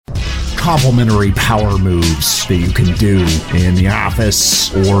complementary power moves that you can do in the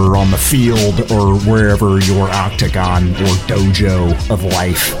office or on the field or wherever your octagon or dojo of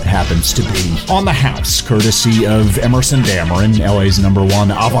life happens to be. On the House, courtesy of Emerson Dameron, LA's #1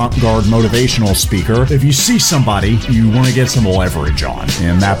 avant-garde motivational speaker. If you see somebody you want to get some leverage on,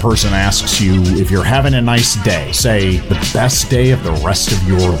 and that person asks you if you're having a nice day, say, the best day of the rest of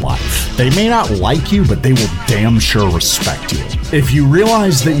your life. They may not like you, but they will damn sure respect you. If you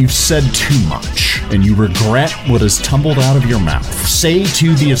realize that you've said too much and you regret what has tumbled out of your mouth, say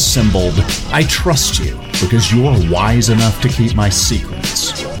to the assembled, I trust you because you're wise enough to keep my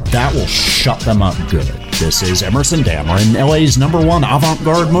secrets. That will shut them up good. This is Emerson Dameron, LA's #1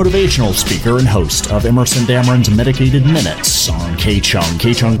 avant-garde motivational speaker and host of Emerson Dameron's Medicated Minutes on KCHUNG,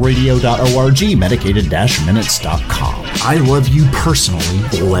 kchungradio.org, medicated-minutes.com. I love you personally.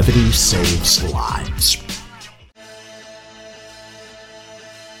 Levity saves lives.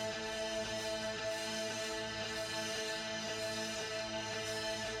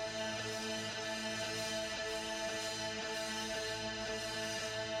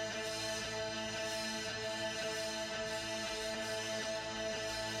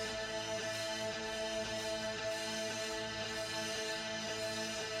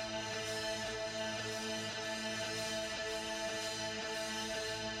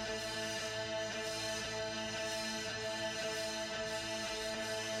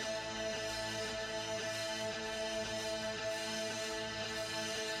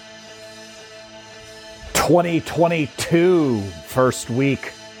 (2022) first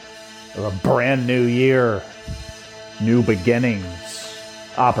week of a brand new year, new beginnings,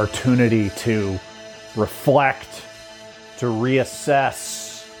 opportunity to reflect, to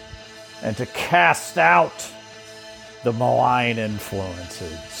reassess, and to cast out the malign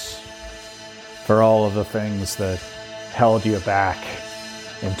influences for all of the things that held you back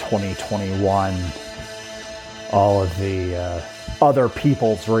in 2021, all of the other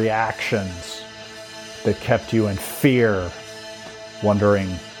people's reactions that kept you in fear,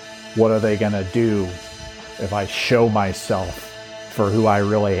 wondering, what are they going to do if I show myself for who I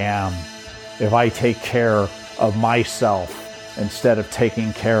really am? If I take care of myself instead of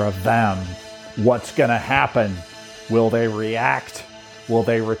taking care of them, what's going to happen? Will they react? Will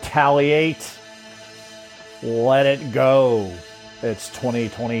they retaliate? Let it go. It's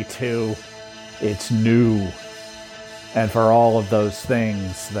 2022. It's new. And for all of those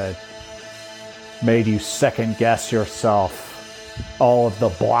things that made you second guess yourself, all of the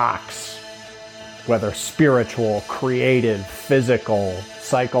blocks, whether spiritual, creative, physical,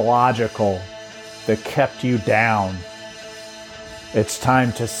 psychological, that kept you down, it's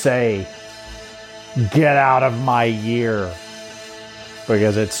time to say, get out of my year,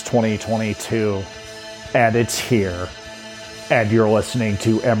 because it's 2022 and it's here. And you're listening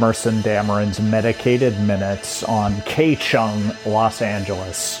to Emerson Dameron's Medicated Minutes on KCHUNG, Los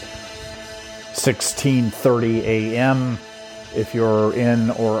Angeles. 16:30 a.m. if you're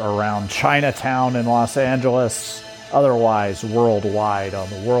in or around Chinatown in Los Angeles. Otherwise, worldwide on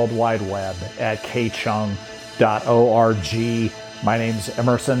the World Wide Web at kchung.org. My name's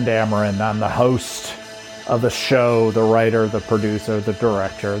Emerson Dameron. I'm the host of the show, the writer, the producer, the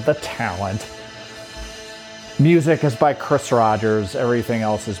director, the talent. Music is by Chris Rogers. Everything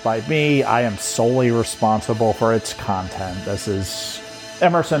else is by me. I am solely responsible for its content. This is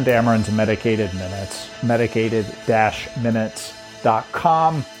Emerson Dameron's Medicated Minutes,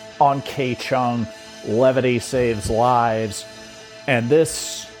 medicated-minutes.com on KCHUNG. Levity saves lives. And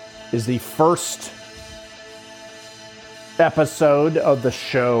this is the first episode of the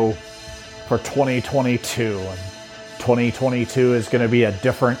show for 2022. And 2022 is going to be a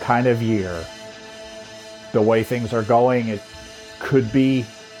different kind of year. The way things are going, it could be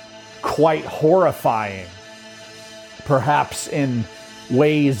quite horrifying, perhaps in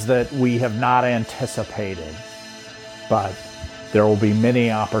ways that we have not anticipated. But there will be many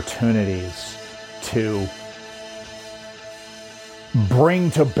opportunities to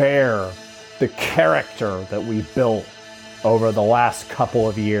bring to bear the character that we built over the last couple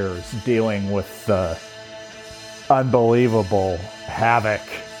of years, dealing with the unbelievable havoc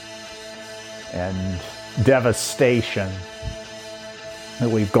and devastation that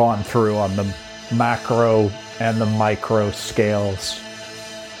we've gone through on the macro and the micro scales.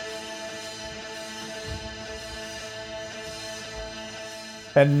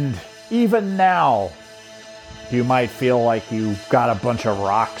 And even now, you might feel like you've got a bunch of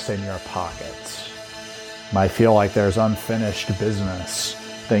rocks in your pockets. Might feel like there's unfinished business,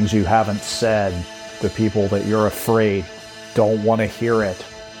 things you haven't said, to people that you're afraid don't want to hear it.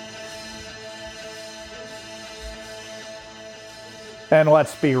 And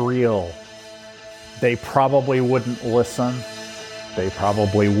let's be real, they probably wouldn't listen. They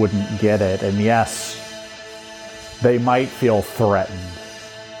probably wouldn't get it. And yes, they might feel threatened.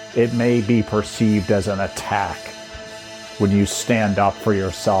 It may be perceived as an attack when you stand up for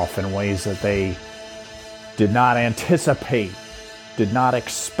yourself in ways that they did not anticipate, did not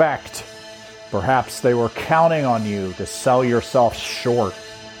expect. Perhaps they were counting on you to sell yourself short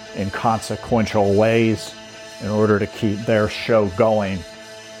in consequential ways in order to keep their show going.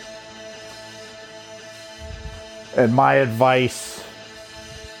 And my advice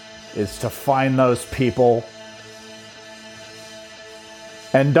is to find those people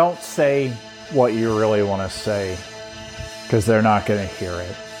and don't say what you really want to say, because they're not going to hear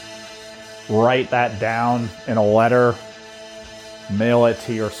it. Write that down in a letter, mail it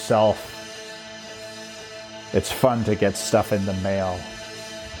to yourself. It's fun to get stuff in the mail.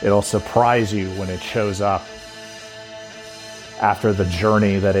 It'll surprise you when it shows up after the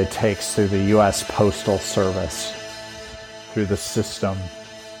journey that it takes through the U.S. Postal Service, through the system.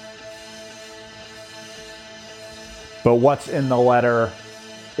 But what's in the letter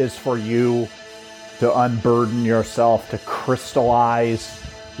is for you to unburden yourself, to crystallize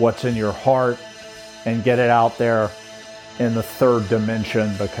what's in your heart and get it out there in the third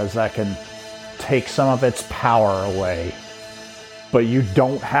dimension, because that can take some of its power away. But you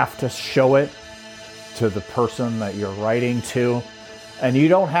don't have to show it to the person that you're writing to, and you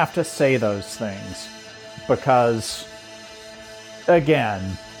don't have to say those things, because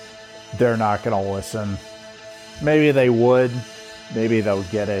again, they're not going to listen. Maybe they would, maybe they'll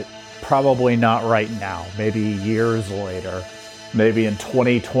get it. Probably not right now. Maybe years later. Maybe in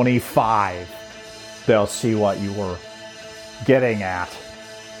 2025, they'll see what you were getting at.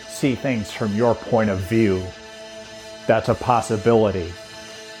 See things from your point of view. That's a possibility.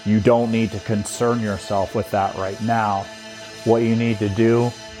 You don't need to concern yourself with that right now. What you need to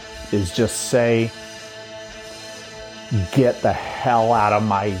do is just say, get the hell out of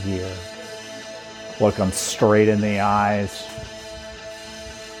my ear. Look them straight in the eyes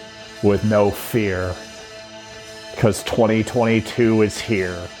with no fear, because 2022 is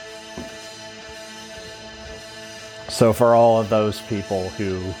here. So for all of those people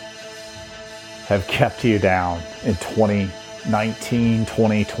who have kept you down in 2019,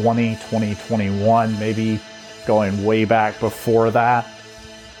 2020, 2021, maybe going way back before that,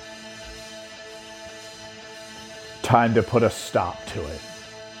 time to put a stop to it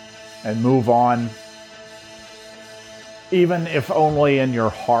and move on, even if only in your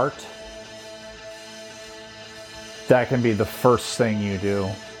heart. That can be the first thing you do,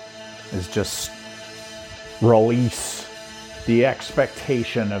 is just release the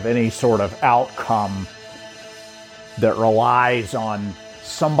expectation of any sort of outcome that relies on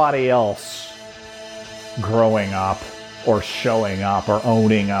somebody else growing up or showing up or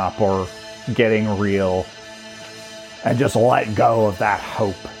owning up or getting real, and just let go of that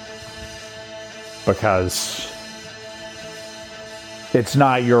hope, because it's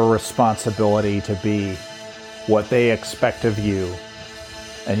not your responsibility to be what they expect of you,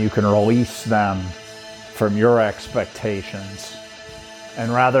 and you can release them from your expectations.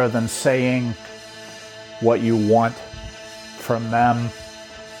 And rather than saying what you want from them,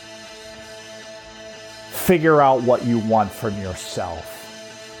 figure out what you want from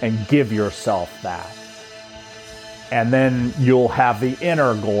yourself and give yourself that. And then you'll have the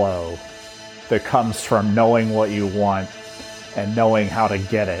inner glow that comes from knowing what you want and knowing how to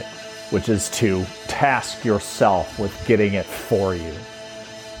get it, which is to task yourself with getting it for you.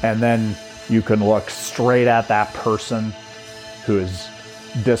 And then you can look straight at that person who has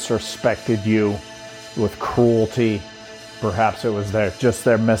disrespected you with cruelty. Perhaps it was just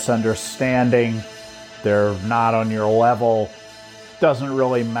their misunderstanding. They're not on your level. Doesn't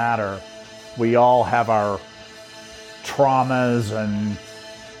really matter. We all have our traumas and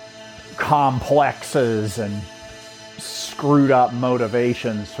complexes and screwed up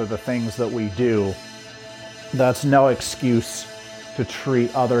motivations for the things that we do. That's no excuse to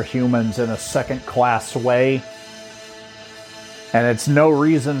treat other humans in a second-class way, and it's no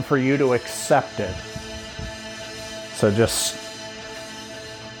reason for you to accept it. So just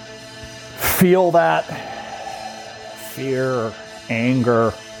feel that fear,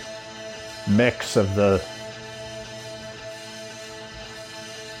 anger mix of the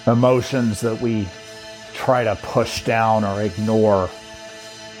emotions that we try to push down or ignore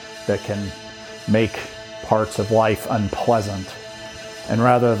that can make parts of life unpleasant. And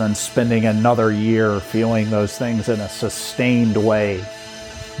rather than spending another year feeling those things in a sustained way,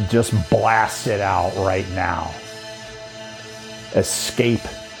 just blast it out right now. Escape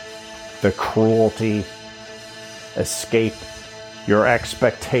the cruelty. Escape your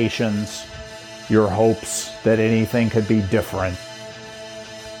expectations, your hopes that anything could be different.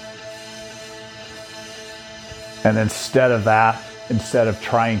 And instead of that, instead of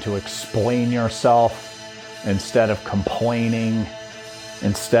trying to explain yourself, instead of complaining,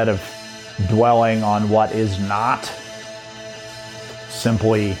 instead of dwelling on what is not,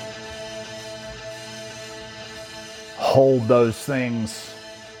 simply hold those things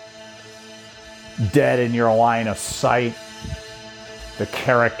dead in your line of sight, the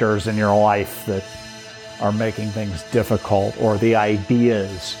characters in your life that are making things difficult, or the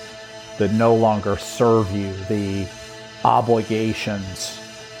ideas that no longer serve you, the obligations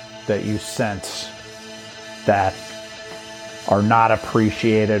that you sense that are not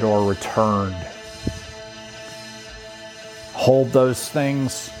appreciated or returned. Hold those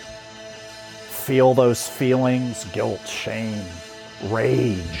things, feel those feelings, guilt, shame,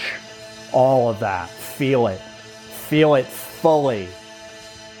 rage, all of that. Feel it fully.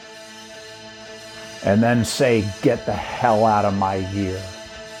 And then say, get the hell out of my year.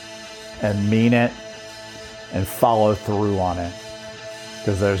 And mean it and follow through on it.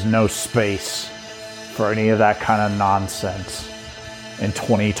 Because there's no space for any of that kind of nonsense in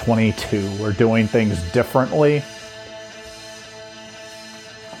 2022. We're doing things differently.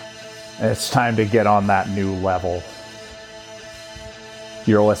 And it's time to get on that new level.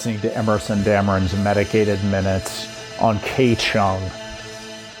 You're listening to Emerson Dameron's Medicated Minutes on K-Chung.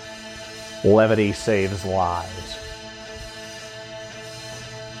 Levity saves lives.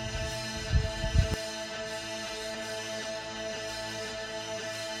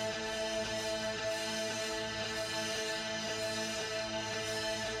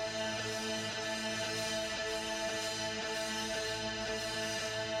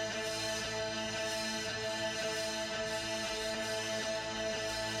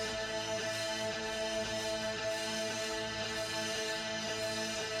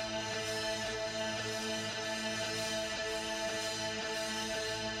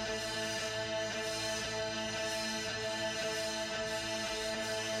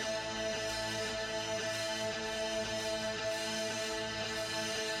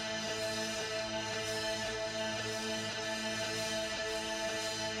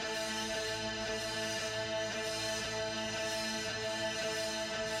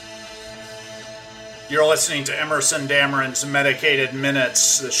 You're listening to Emerson Dameron's Medicated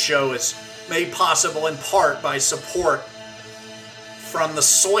Minutes. The show is made possible in part by support from the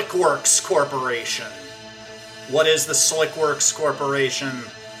Slickworks Corporation. What is the Slickworks Corporation?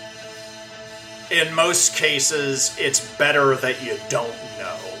 In most cases, it's better that you don't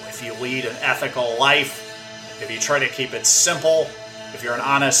know. If you lead an ethical life, if you try to keep it simple, if you're an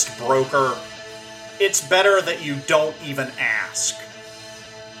honest broker, it's better that you don't even ask.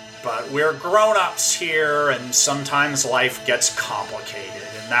 But we're grown-ups here, and sometimes life gets complicated,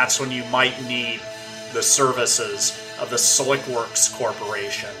 and that's when you might need the services of the Slickworks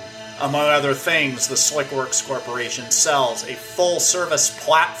Corporation. Among other things, the Slickworks Corporation sells a full-service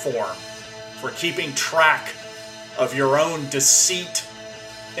platform for keeping track of your own deceit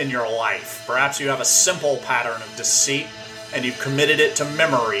in your life. Perhaps you have a simple pattern of deceit, and you've committed it to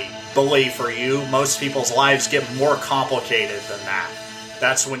memory. Believe for you, most people's lives get more complicated than that.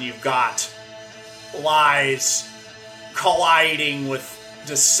 That's when you've got lies colliding with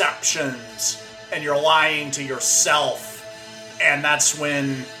deceptions, and you're lying to yourself. And that's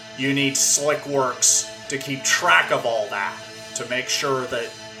when you need Slickworks to keep track of all that, to make sure that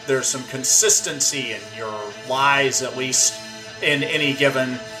there's some consistency in your lies, at least in any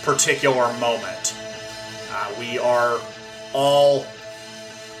given particular moment. We are all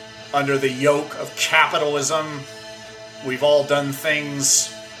under the yoke of capitalism. We've all done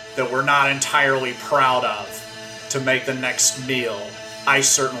things that we're not entirely proud of to make the next meal. I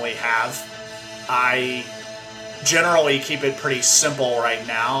certainly have. I generally keep it pretty simple right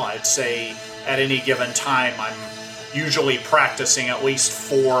now. I'd say at any given time I'm usually practicing at least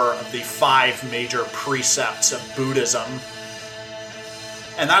 4 of the 5 major precepts of Buddhism.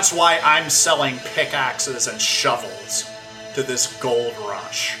 And that's why I'm selling pickaxes and shovels to this gold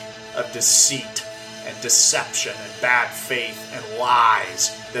rush of deceit and deception and bad faith and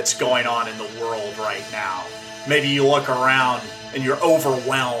lies that's going on in the world right now. Maybe you look around and you're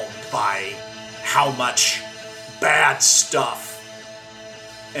overwhelmed by how much bad stuff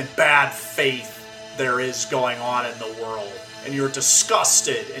and bad faith there is going on in the world. And you're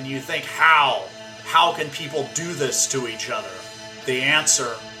disgusted and you think, how can people do this to each other? The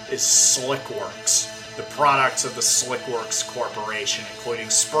answer is Slickworks, the products of the Slickworks Corporation, including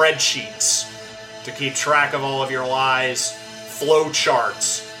spreadsheets to keep track of all of your lies, flow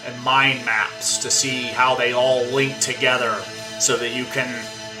charts, and mind maps to see how they all link together so that you can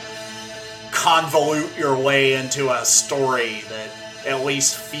convolute your way into a story that at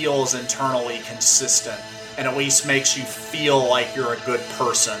least feels internally consistent and at least makes you feel like you're a good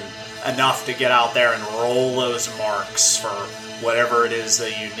person enough to get out there and roll those marks for whatever it is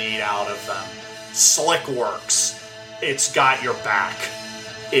that you need out of them. Slickworks, it's got your back.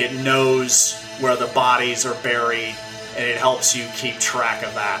 It knows where the bodies are buried, and it helps you keep track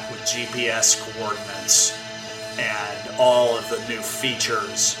of that with GPS coordinates and all of the new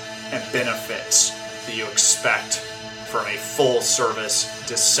features and benefits that you expect from a full-service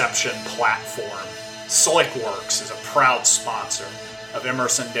deception platform. Slickworks is a proud sponsor of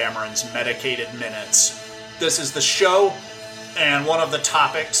Emerson Dameron's Medicated Minutes. This is the show, and one of the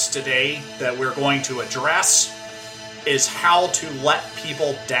topics today that we're going to address is how to let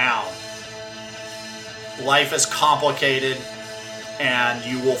people down. Life is complicated, and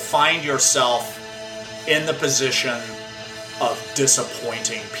you will find yourself in the position of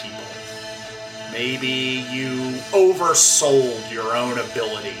disappointing people. Maybe you oversold your own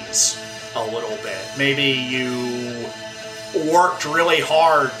abilities a little bit. Maybe you worked really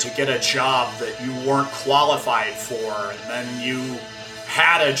hard to get a job that you weren't qualified for, and then you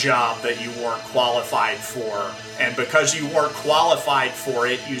had a job that you weren't qualified for, and because you weren't qualified for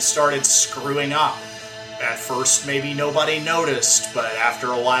it, you started screwing up. At first, maybe nobody noticed, but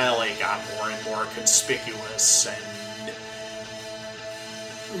after a while, it got more and more conspicuous, and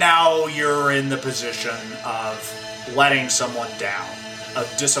now you're in the position of letting someone down,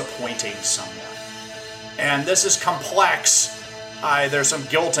 of disappointing someone. And this is complex. There's some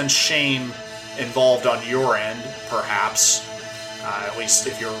guilt and shame involved on your end, perhaps, at least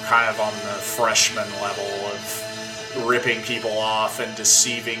if you're kind of on the freshman level of ripping people off and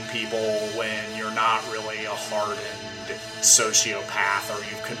deceiving people when you're not really a hardened sociopath, or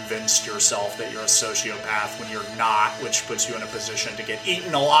you've convinced yourself that you're a sociopath when you're not, which puts you in a position to get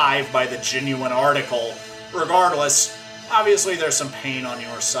eaten alive by the genuine article. Regardless, obviously there's some pain on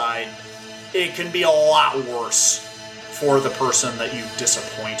your side. It can be a lot worse for the person that you've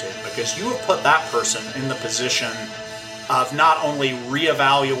disappointed, because you have put that person in the position of not only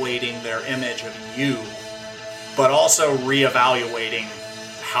reevaluating their image of you, but also reevaluating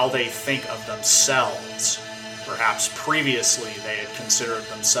how they think of themselves. Perhaps previously they had considered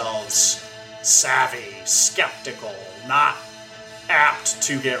themselves savvy, skeptical, not apt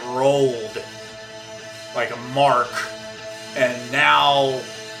to get rolled like a mark, and now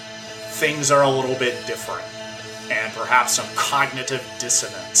things are a little bit different, and perhaps some cognitive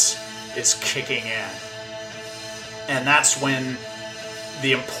dissonance is kicking in. And that's when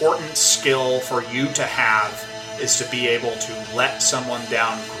the important skill for you to have is to be able to let someone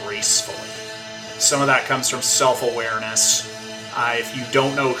down gracefully. Some of that comes from self-awareness. If you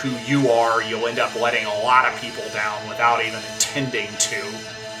don't know who you are, you'll end up letting a lot of people down without even intending to.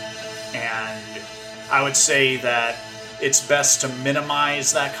 And I would say that it's best to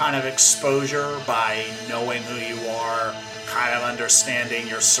minimize that kind of exposure by knowing who you are, kind of understanding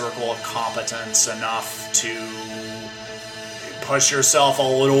your circle of competence enough to push yourself a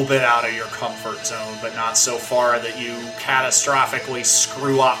little bit out of your comfort zone, but not so far that you catastrophically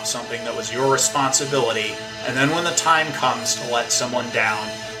screw up something that was your responsibility. And then when the time comes to let someone down,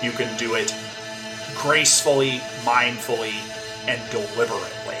 you can do it gracefully, mindfully, and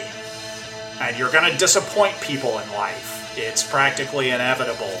deliberately. And you're going to disappoint people in life. It's practically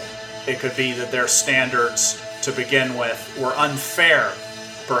inevitable. It could be that their standards to begin with were unfair.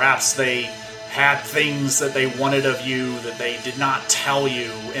 Perhaps they had things that they wanted of you that they did not tell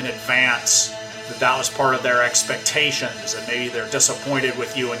you in advance, that was part of their expectations, and maybe they're disappointed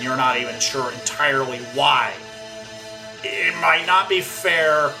with you and you're not even sure entirely why. It might not be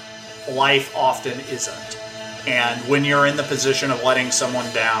fair. Life often isn't. And when you're in the position of letting someone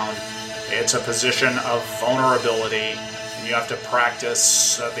down, it's a position of vulnerability, and you have to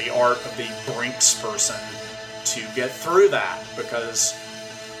practice the art of the Brinks person to get through that, because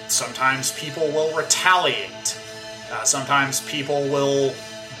sometimes people will retaliate. Sometimes people will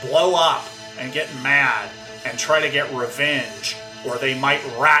blow up and get mad and try to get revenge, or they might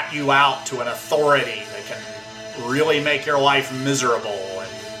rat you out to an authority that can really make your life miserable and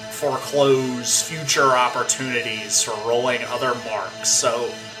foreclose future opportunities for rolling other marks.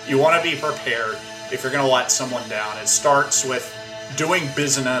 So you want to be prepared if you're going to let someone down. It starts with doing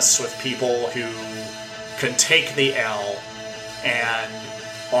business with people who can take the L and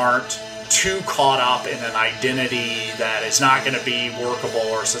aren't too caught up in an identity that is not going to be workable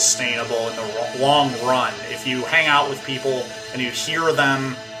or sustainable in the long run. If you hang out with people and you hear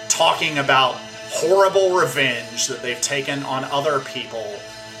them talking about horrible revenge that they've taken on other people,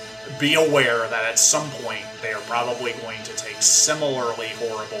 be aware that at some point they are probably going to take similarly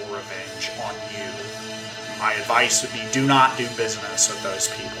horrible revenge on you. My advice would be, do not do business with those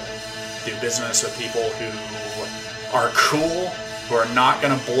people. Do business with people who are cool, who are not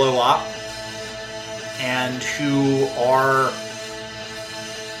going to blow up, and who are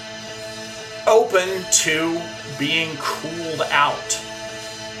open to being cooled out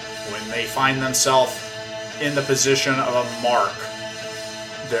when they find themselves in the position of a mark.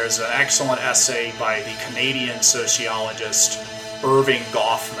 There's an excellent essay by the Canadian sociologist Irving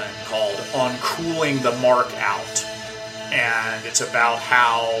Goffman called Uncooling the Mark Out. And it's about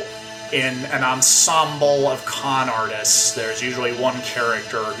how in an ensemble of con artists, there's usually one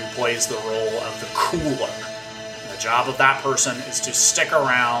character who plays the role of the cooler. And the job of that person is to stick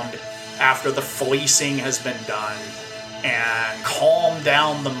around after the fleecing has been done and calm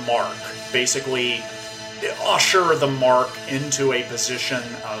down the mark. Basically, usher the mark into a position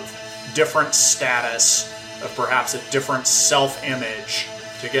of different status, of perhaps a different self-image,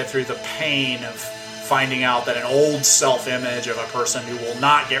 to get through the pain of finding out that an old self-image of a person who will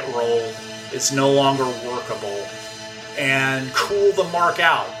not get rolled is no longer workable, and cool the mark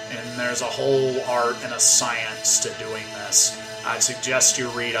out. And there's a whole art and a science to doing this. I'd suggest you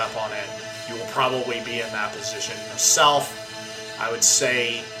read up on it. You will probably be in that position yourself. I would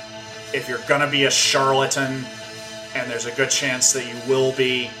say, if you're going to be a charlatan, and there's a good chance that you will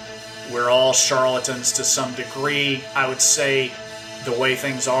be, we're all charlatans to some degree. I would say the way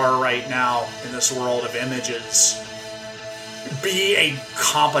things are right now in this world of images, be a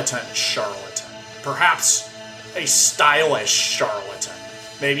competent charlatan. Perhaps a stylish charlatan.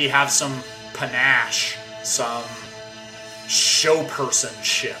 Maybe have some panache, some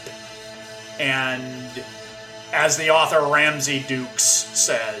showpersonship. And as the author Ramsey Dukes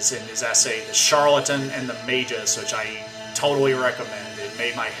says in his essay, The Charlatan and the Magus, which I totally recommend, it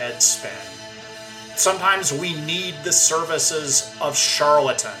made my head spin. Sometimes we need the services of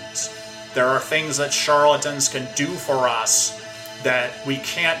charlatans. There are things that charlatans can do for us that we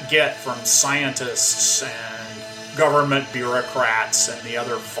can't get from scientists and government bureaucrats and the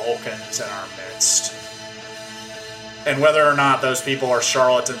other Vulcans in our midst. And whether or not those people are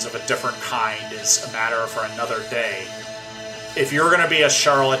charlatans of a different kind is a matter for another day. If you're going to be a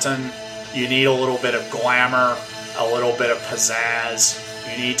charlatan, you need a little bit of glamour, a little bit of pizzazz.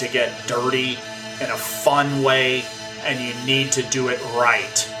 You need to get dirty in a fun way, and you need to do it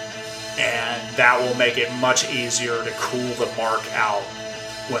right. And that will make it much easier to cool the mark out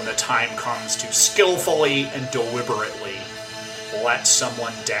when the time comes to skillfully and deliberately let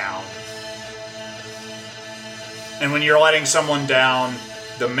someone down. And when you're letting someone down,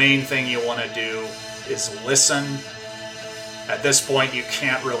 the main thing you want to do is listen. At this point, you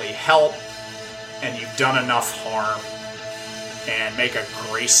can't really help, and you've done enough harm, and make a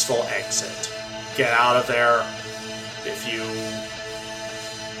graceful exit. Get out of there. If you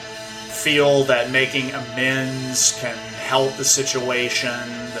feel that making amends can help the situation,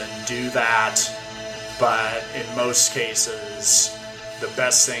 then do that. But in most cases, the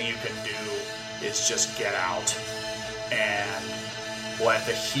best thing you can do is just get out and let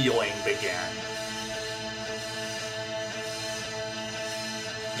the healing begin.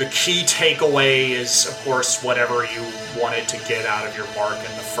 The key takeaway is, of course, whatever you wanted to get out of your mark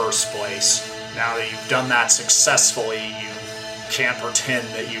in the first place. Now that you've done that successfully, you can't pretend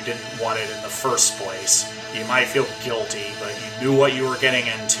that you didn't want it in the first place. You might feel guilty, but you knew what you were getting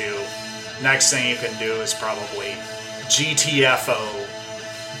into. Next thing you can do is probably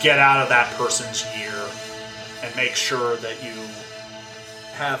GTFO, get out of that person's year, and make sure that you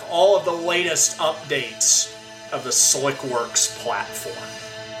have all of the latest updates of the Slickworks platform,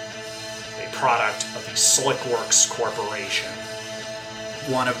 a product of the Slickworks Corporation,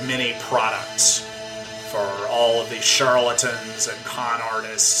 one of many products for all of the charlatans and con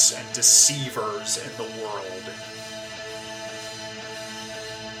artists and deceivers in the world.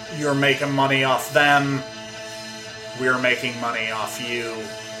 You're making money off them, we're making money off you.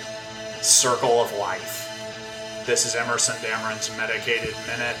 Circle of life. This is Emerson Dameron's Medicated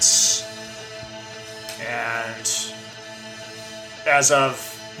Minutes, and as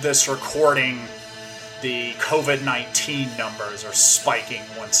of this recording, the COVID-19 numbers are spiking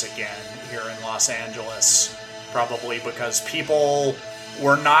once again here in Los Angeles, probably because people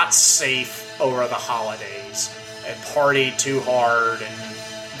were not safe over the holidays and partied too hard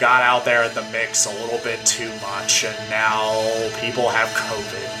and got out there in the mix a little bit too much, and now people have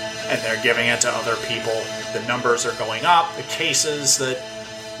COVID and they're giving it to other people. The numbers are going up. The cases that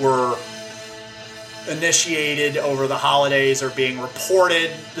were initiated over the holidays are being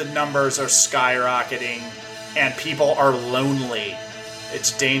reported. The numbers are skyrocketing, and people are lonely.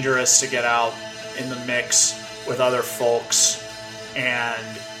 It's dangerous to get out in the mix with other folks,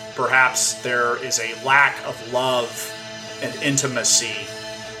 and perhaps there is a lack of love and intimacy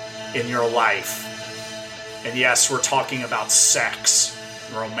in your life. And yes, we're talking about sex,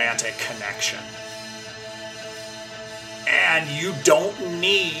 romantic connection. And you don't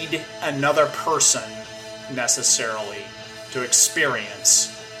need another person necessarily to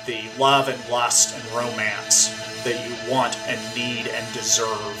experience the love and lust and romance that you want and need and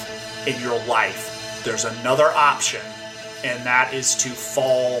deserve in your life. There's another option, and that is to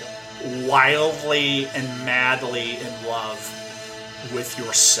fall wildly and madly in love with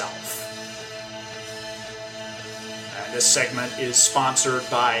yourself. This segment is sponsored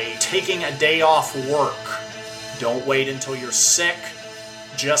by taking a day off work. Don't wait until you're sick.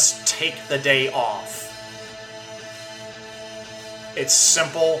 Just take the day off. It's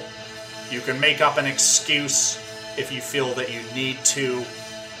simple. You can make up an excuse if you feel that you need to.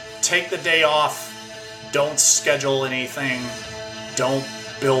 Take the day off. Don't schedule anything. Don't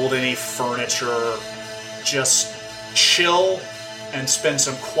build any furniture. Just chill and spend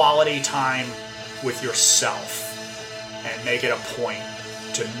some quality time with yourself. And make it a point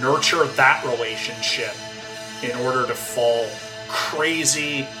to nurture that relationship in order to fall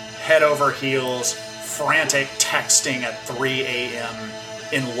crazy, head over heels, frantic texting at 3 a.m.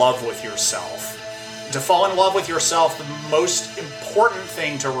 in love with yourself. To fall in love with yourself, the most important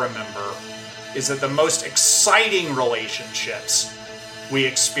thing to remember is that the most exciting relationships we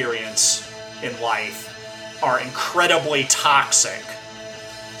experience in life are incredibly toxic.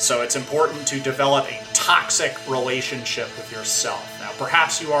 So it's important to develop a toxic relationship with yourself. Now,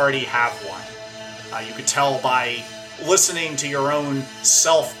 perhaps you already have one. You could tell by listening to your own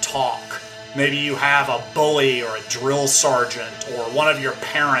self-talk. Maybe you have a bully or a drill sergeant or one of your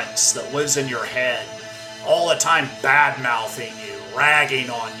parents that lives in your head, all the time bad-mouthing you, ragging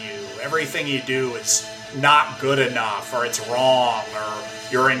on you. Everything you do is not good enough, or it's wrong, or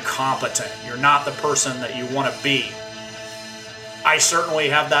you're incompetent. You're not the person that you want to be. I certainly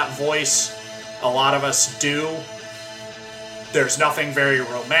have that voice. A lot of us do. There's nothing very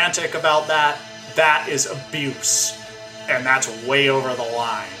romantic about that. That is abuse. And that's way over the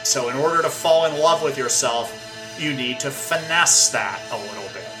line. So in order to fall in love with yourself, you need to finesse that a little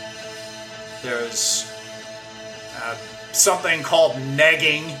bit. There's something called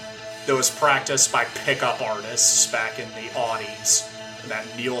negging that was practiced by pickup artists back in the '80s. That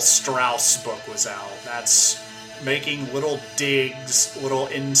Neil Strauss book was out. That's making little digs, little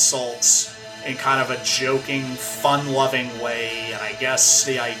insults in kind of a joking, fun-loving way. And I guess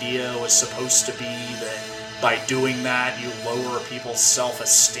the idea was supposed to be that by doing that, you lower people's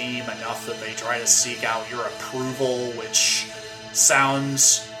self-esteem enough that they try to seek out your approval, which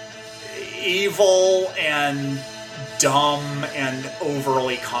sounds evil and dumb and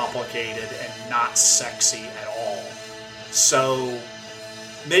overly complicated and not sexy at all. So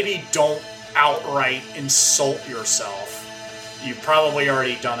maybe don't outright insult yourself. You've probably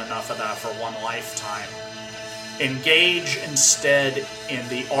already done enough of that for one lifetime. Engage instead in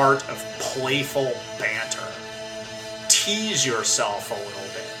the art of playful banter. Tease yourself a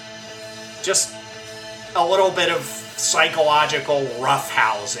little bit. Just a little bit of psychological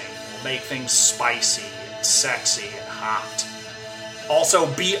roughhousing will make things spicy and sexy and hot.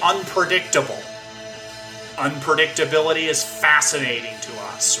 Also, be unpredictable. Unpredictability is fascinating to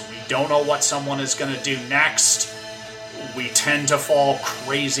us. We don't know what someone is going to do next. We tend to fall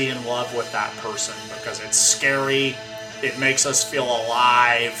crazy in love with that person because it's scary, it makes us feel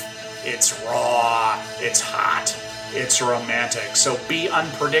alive, it's raw, it's hot, it's romantic. So be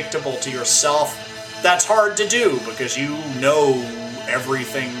unpredictable to yourself. That's hard to do because you know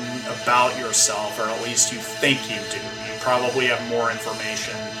everything about yourself, or at least you think you do. You probably have more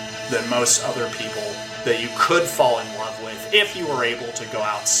information than most other people that you could fall in love with if you were able to go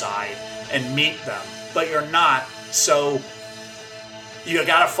outside and meet them. But you're not, so you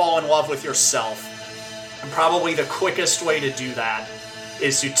gotta fall in love with yourself. And probably the quickest way to do that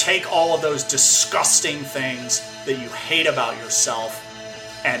is to take all of those disgusting things that you hate about yourself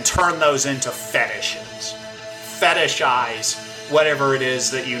and turn those into fetishes. Fetishize whatever it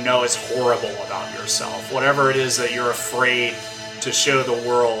is that you know is horrible about yourself. Whatever it is that you're afraid to show the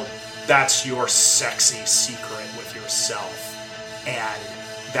world, that's your sexy secret with yourself. And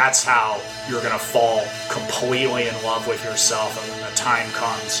that's how you're going to fall completely in love with yourself, and when the time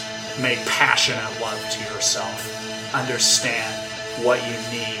comes, make passionate love to yourself. Understand what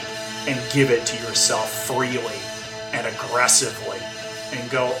you need and give it to yourself freely and aggressively and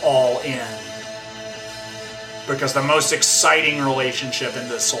go all in. Because the most exciting relationship in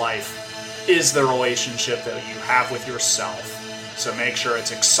this life is the relationship that you have with yourself. So make sure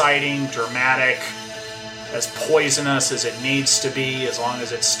it's exciting, dramatic, as poisonous as it needs to be, as long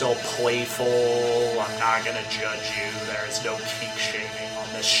as it's still playful. I'm not going to judge you. There is no kink shaming on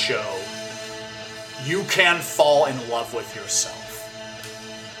this show. You can fall in love with yourself.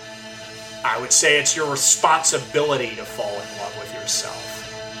 I would say it's your responsibility to fall in love with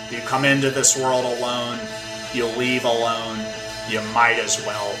yourself. You come into this world alone, you leave alone, you might as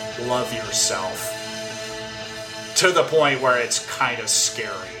well love yourself. To the point where it's kind of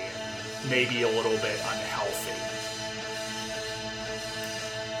scary and maybe a little bit unhealthy.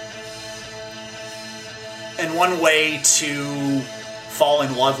 And one way to fall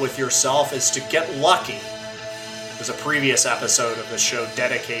in love with yourself is to get lucky. There's a previous episode of the show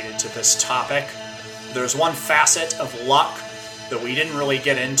dedicated to this topic. There's one facet of luck that we didn't really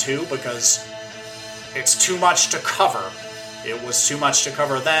get into because it's too much to cover. It was too much to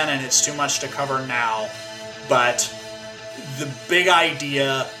cover then, and it's too much to cover now. But the big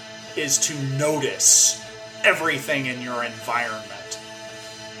idea is to notice everything in your environment.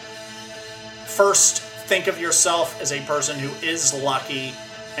 First, think of yourself as a person who is lucky,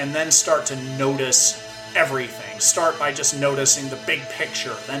 and then start to notice everything. Start by just noticing the big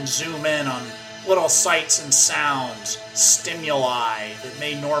picture, then zoom in on little sights and sounds, stimuli that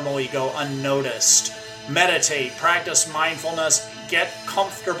may normally go unnoticed. Meditate, practice mindfulness, get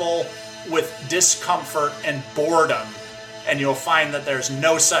comfortable with discomfort and boredom, and you'll find that there's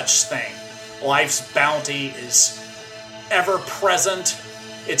no such thing. Life's bounty is ever present.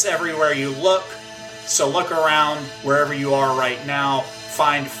 It's everywhere you look. So look around wherever you are right now,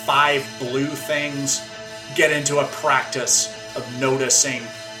 find 5 blue things, get into a practice of noticing,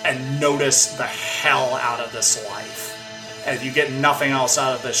 and notice the hell out of this life. And if you get nothing else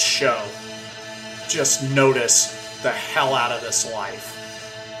out of this show, just notice the hell out of this life.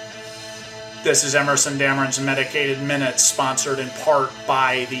 This is Emerson Dameron's Medicated Minutes, sponsored in part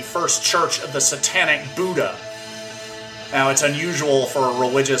by the First Church of the Satanic Buddha. Now, it's unusual for a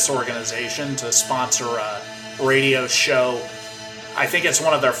religious organization to sponsor a radio show. I think it's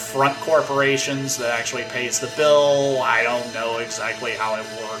one of their front corporations that actually pays the bill. I don't know exactly how it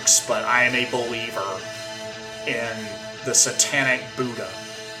works, but I am a believer in the Satanic Buddha.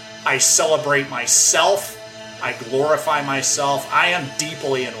 I celebrate myself. I glorify myself. I am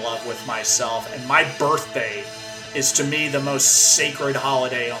deeply in love with myself, and my birthday is to me the most sacred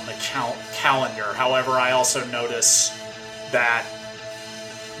holiday on the calendar. However, I also notice that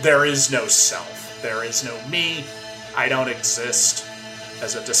there is no self. There is no me. I don't exist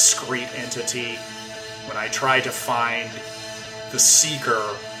as a discrete entity. When I tried to find the seeker,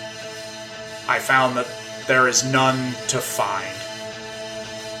 I found that there is none to find.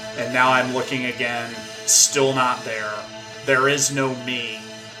 And now I'm looking again, still not there. There is no me,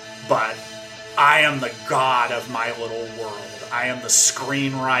 but I am the god of my little world. I am the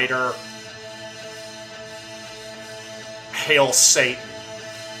screenwriter. Hail Satan.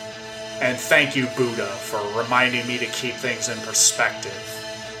 And thank you, Buddha, for reminding me to keep things in perspective.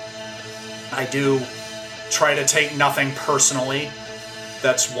 I do try to take nothing personally.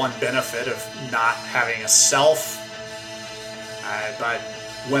 That's one benefit of not having a self. But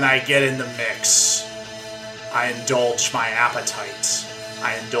when I get in the mix, I indulge my appetites.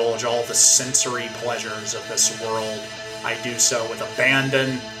 I indulge all the sensory pleasures of this world. I do so with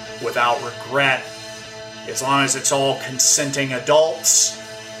abandon, without regret. As long as it's all consenting adults,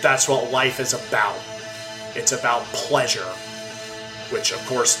 that's what life is about. It's about pleasure, which of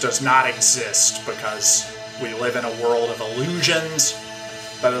course does not exist because we live in a world of illusions.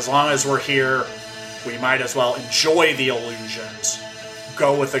 But as long as we're here, we might as well enjoy the illusions.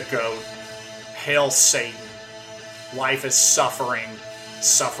 Go with the goat. Hail Satan. Life is suffering.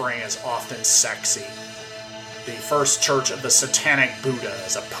 Suffering is often sexy. The First Church of the Satanic Buddha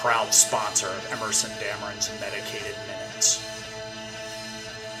is a proud sponsor of Emerson Dameron's Medicated Minutes.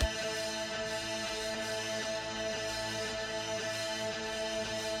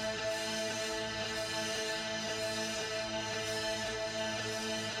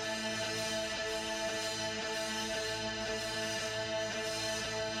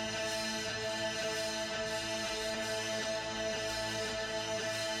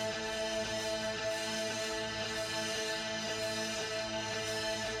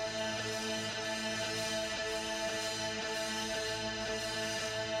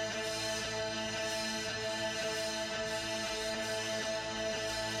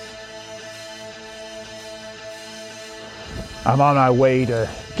 I'm on my way to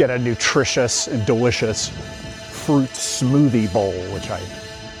get a nutritious and delicious fruit smoothie bowl, which I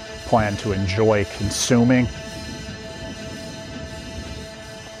plan to enjoy consuming.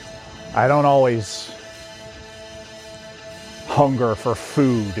 I don't always hunger for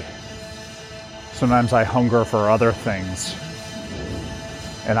food. Sometimes I hunger for other things.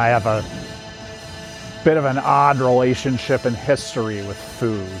 And I have a bit of an odd relationship and history with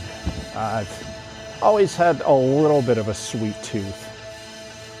food. I've always had a little bit of a sweet tooth,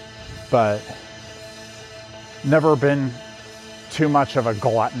 but never been too much of a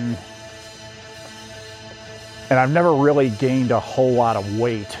glutton. And I've never really gained a whole lot of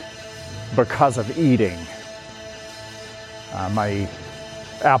weight because of eating. My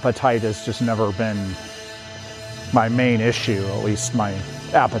appetite has just never been my main issue. At least my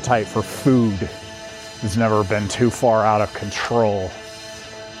appetite for food has never been too far out of control.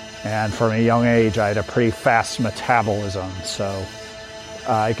 And from a young age, I had a pretty fast metabolism, so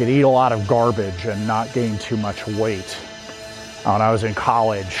I could eat a lot of garbage and not gain too much weight. When I was in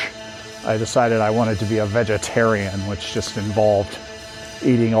college, I decided I wanted to be a vegetarian, which just involved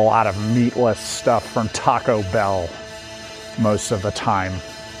eating a lot of meatless stuff from Taco Bell most of the time.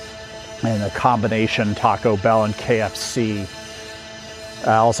 And the combination Taco Bell and KFC.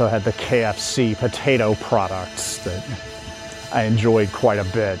 I also had the KFC potato products that I enjoyed quite a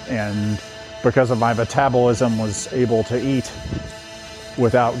bit, and because of my metabolism was able to eat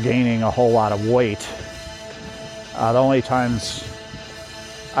without gaining a whole lot of weight. The only times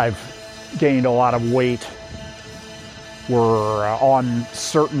I've gained a lot of weight were on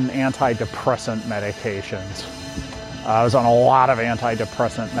certain antidepressant medications. I was on a lot of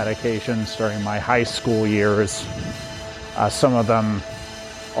antidepressant medications during my high school years. Some of them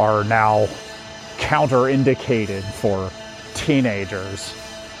are now counterindicated for teenagers.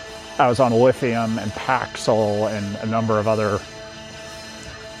 I was on lithium and Paxil and a number of other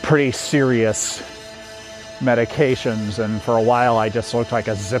pretty serious medications, and for a while I just looked like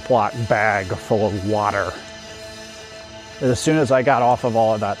a Ziploc bag full of water. As soon as I got off of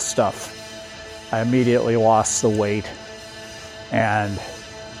all of that stuff, I immediately lost the weight, and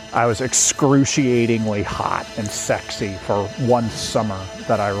I was excruciatingly hot and sexy for one summer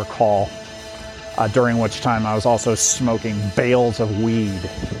that I recall, during which time I was also smoking bales of weed,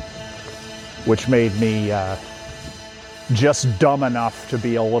 which made me just dumb enough to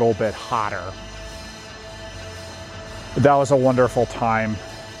be a little bit hotter. That was a wonderful time,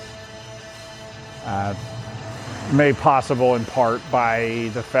 made possible in part by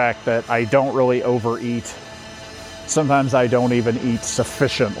the fact that I don't really overeat. Sometimes I don't even eat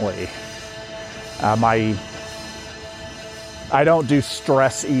sufficiently. I don't do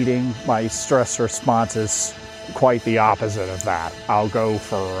stress eating. My stress response is quite the opposite of that. I'll go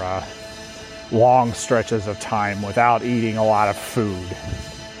for long stretches of time without eating a lot of food.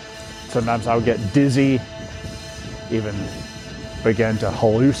 Sometimes I'll get dizzy, even begin to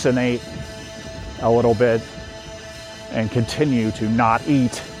hallucinate a little bit, and continue to not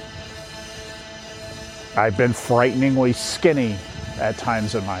eat. I've been frighteningly skinny at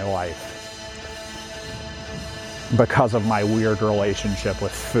times in my life because of my weird relationship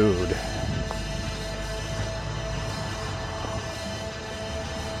with food.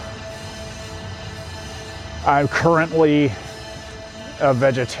 I'm currently a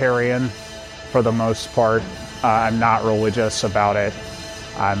vegetarian for the most part. I'm not religious about it.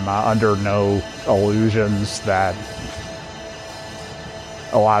 I'm under no illusions that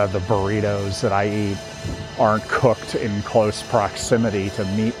a lot of the burritos that I eat aren't cooked in close proximity to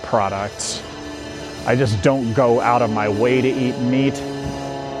meat products. I just don't go out of my way to eat meat.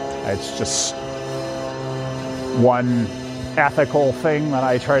 It's just one ethical thing that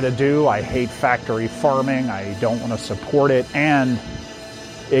I try to do. I hate factory farming. I don't want to support it. And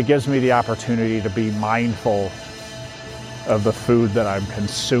it gives me the opportunity to be mindful of the food that I'm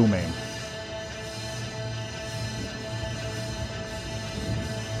consuming,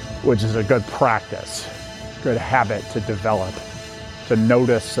 which is a good practice, good habit to develop, to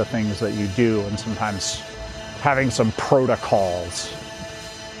notice the things that you do, and sometimes having some protocols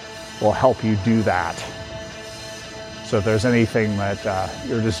will help you do that. So if there's anything that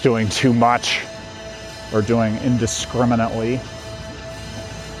you're just doing too much or doing indiscriminately,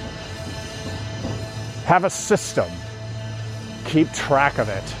 have a system. Keep track of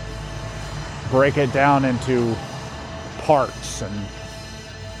it. Break it down into parts and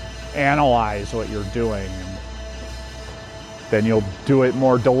analyze what you're doing. And then you'll do it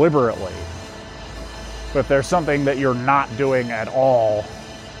more deliberately. But if there's something that you're not doing at all,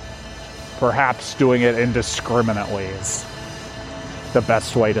 perhaps doing it indiscriminately is the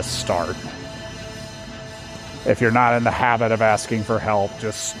best way to start. If you're not in the habit of asking for help,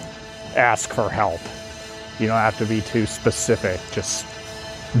 just ask for help. You don't have to be too specific. Just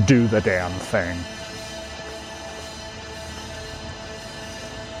do the damn thing.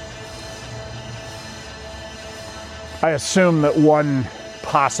 I assume that one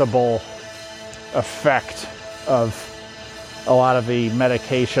possible effect of a lot of the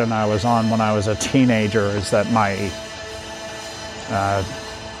medication I was on when I was a teenager is that my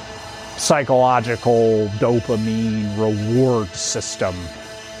psychological dopamine reward system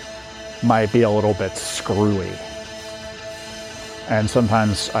might be a little bit screwy. And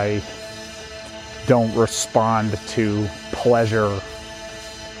sometimes I don't respond to pleasure,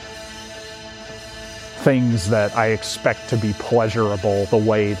 things that I expect to be pleasurable, the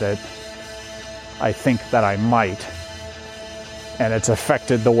way that I think that I might. And it's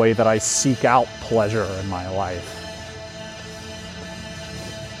affected the way that I seek out pleasure in my life.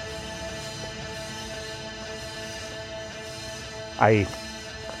 I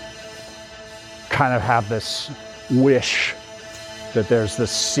kind of have this wish that there's this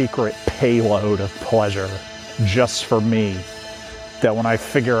secret payload of pleasure just for me, that when I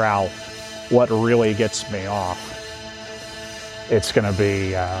figure out what really gets me off, it's going to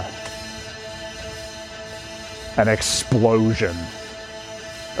be an explosion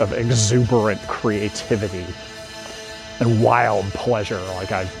of exuberant creativity and wild pleasure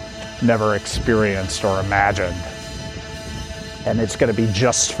like I've never experienced or imagined. And it's going to be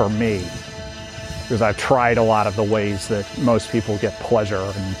just for me, because I've tried a lot of the ways that most people get pleasure,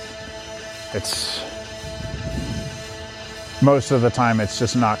 and it's most of the time it's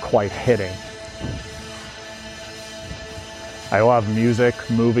just not quite hitting. I love music,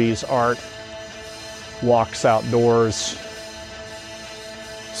 movies, art, walks outdoors,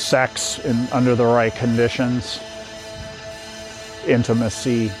 sex under the right conditions,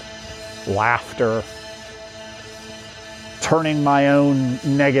 intimacy, laughter, turning my own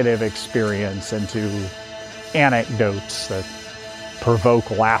negative experience into anecdotes that provoke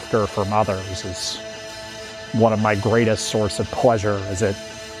laughter from others is one of my greatest sources of pleasure, as it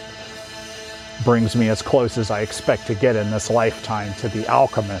brings me as close as I expect to get in this lifetime to the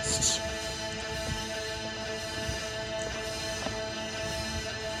alchemists.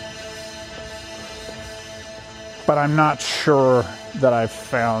 But I'm not sure that I've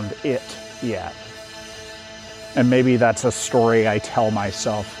found it yet. And maybe that's a story I tell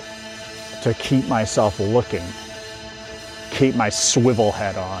myself to keep myself looking, keep my swivel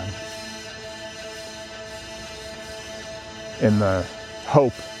head on, in the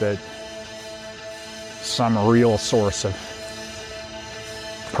hope that some real source of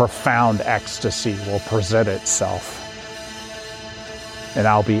profound ecstasy will present itself. And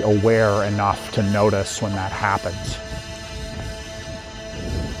I'll be aware enough to notice when that happens.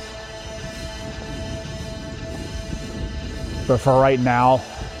 But for right now,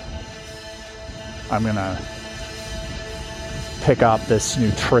 I'm gonna pick up this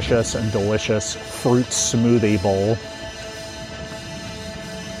nutritious and delicious fruit smoothie bowl.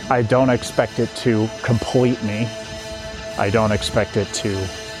 I don't expect it to complete me. I don't expect it to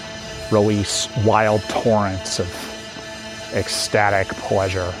release wild torrents of ecstatic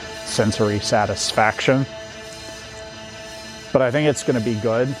pleasure, sensory satisfaction. But I think it's gonna be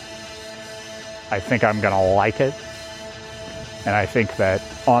good. I think I'm gonna like it. And I think that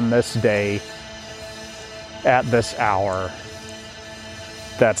on this day, at this hour,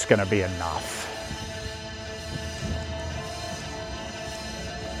 that's going to be enough.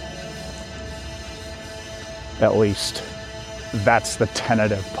 At least, that's the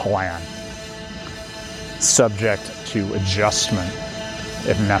tentative plan, subject to adjustment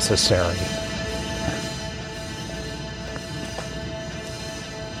if necessary.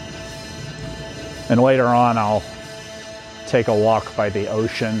 And later on, I'll take a walk by the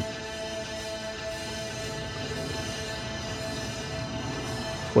ocean,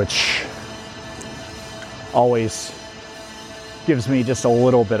 which always gives me just a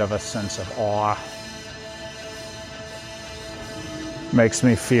little bit of a sense of awe. Makes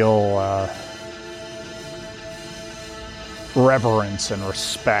me feel reverence and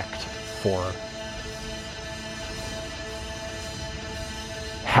respect for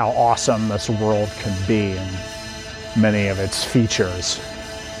how awesome this world can be and many of its features.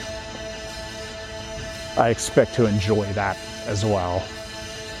 I expect to enjoy that as well.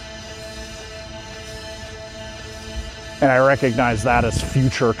 And I recognize that as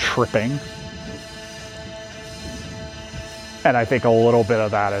future tripping. And I think a little bit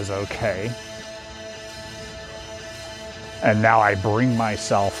of that is okay. And now I bring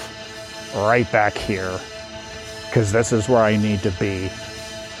myself right back here, because this is where I need to be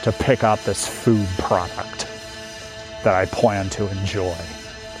to pick up this food product that I plan to enjoy.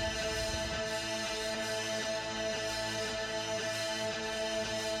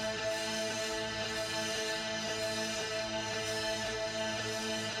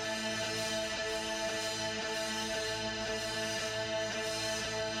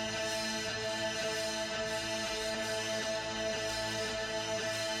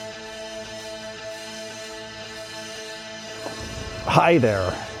 Hi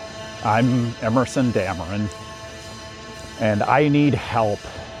there, I'm Emerson Dameron, and I need help.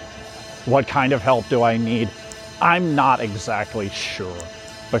 What kind of help do I need? I'm not exactly sure,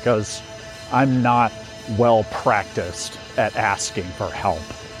 because I'm not well practiced at asking for help.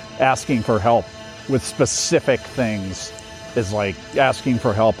 Asking for help with specific things is like asking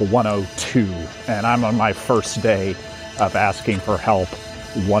for help 102, and I'm on my first day of asking for help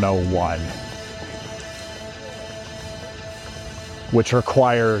 101, which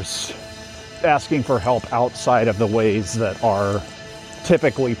requires asking for help outside of the ways that are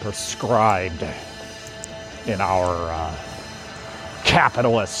typically prescribed in our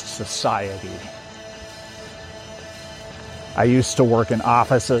capitalist society. I used to work in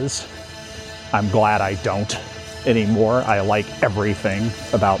offices. I'm glad I don't anymore. I like everything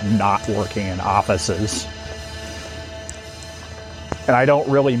about not working in offices. And I don't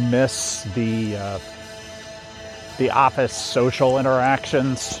really miss the office social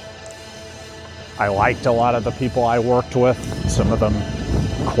interactions. I liked a lot of the people I worked with, some of them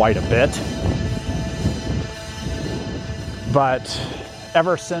quite a bit. But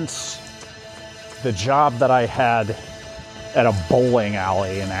ever since the job that I had at a bowling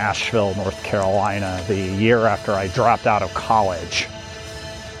alley in Asheville, North Carolina, the year after I dropped out of college,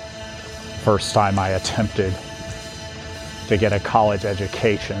 first time I attempted to get a college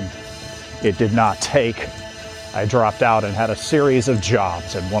education, it did not take. I dropped out and had a series of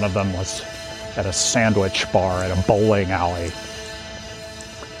jobs, and one of them was at a sandwich bar at a bowling alley.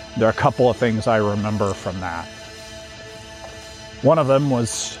 There are a couple of things I remember from that. One of them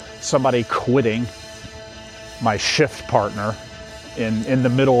was somebody quitting, my shift partner, in the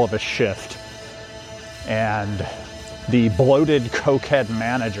middle of a shift. And the bloated cokehead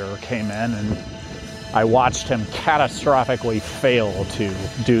manager came in, and I watched him catastrophically fail to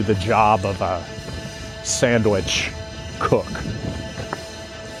do the job of a sandwich cook.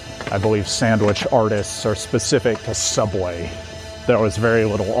 I believe sandwich artists are specific to Subway. There was very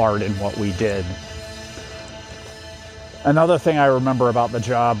little art in what we did. Another thing I remember about the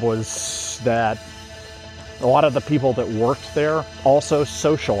job was that a lot of the people that worked there also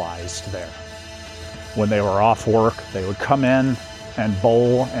socialized there. When they were off work, they would come in and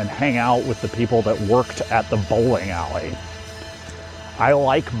bowl and hang out with the people that worked at the bowling alley. I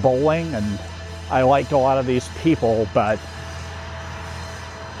like bowling and I liked a lot of these people, but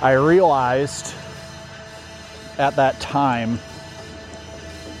I realized at that time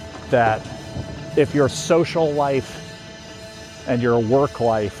that if your social life and your work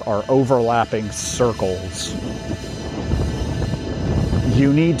life are overlapping circles,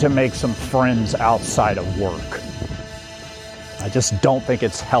 you need to make some friends outside of work. I just don't think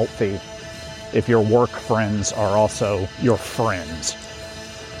it's healthy if your work friends are also your friends.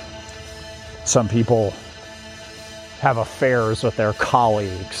 Some people have affairs with their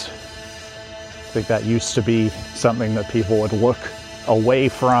colleagues. I think that used to be something that people would look away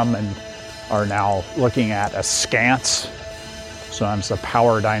from and are now looking at askance. Sometimes the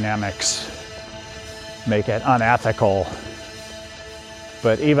power dynamics make it unethical.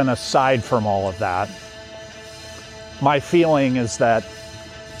 But even aside from all of that, my feeling is that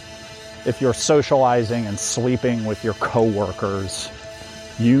if you're socializing and sleeping with your coworkers,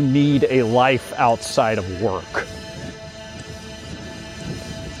 you need a life outside of work.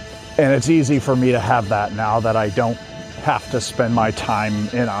 And it's easy for me to have that now that I don't have to spend my time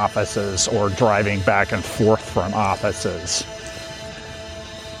in offices or driving back and forth from offices.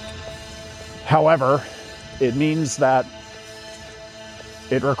 However, it means that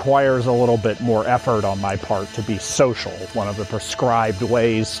it requires a little bit more effort on my part to be social. One of the prescribed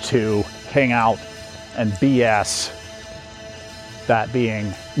ways to hang out and BS, that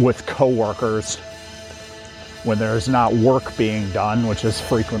being with coworkers when there's not work being done, which is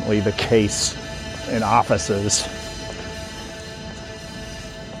frequently the case in offices.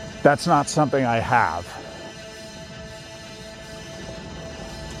 That's not something I have.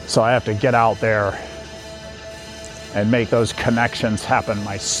 So I have to get out there and make those connections happen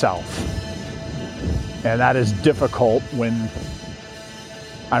myself. And that is difficult when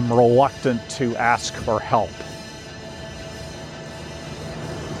I'm reluctant to ask for help.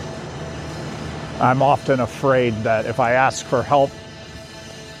 I'm often afraid that if I ask for help,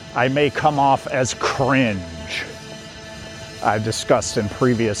 I may come off as cringe. I've discussed in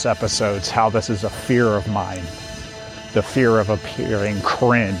previous episodes how this is a fear of mine, the fear of appearing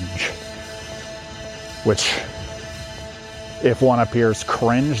cringe, which, if one appears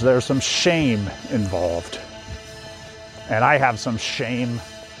cringe, there's some shame involved. And I have some shame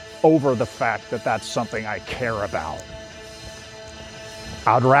over the fact that that's something I care about.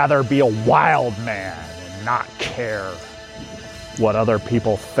 I'd rather be a wild man and not care. what other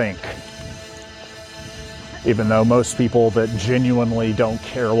people think. Even though most people that genuinely don't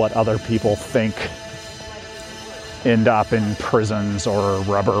care what other people think end up in prisons or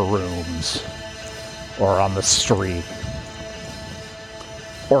rubber rooms or on the street.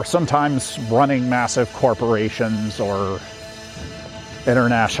 Or sometimes running massive corporations or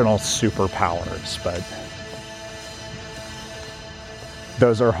international superpowers. But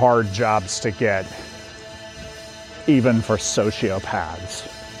those are hard jobs to get, even for sociopaths.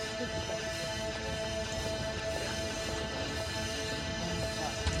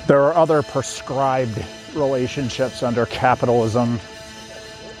 There are other prescribed relationships under capitalism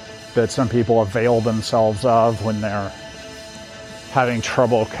that some people avail themselves of when they're having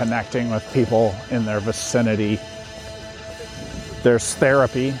trouble connecting with people in their vicinity. There's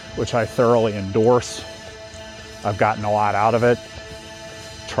therapy, which I thoroughly endorse. I've gotten a lot out of it.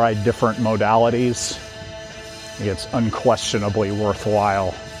 Tried different modalities. It's unquestionably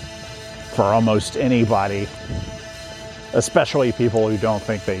worthwhile for almost anybody, especially people who don't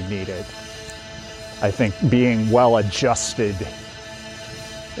think they need it. I think being well adjusted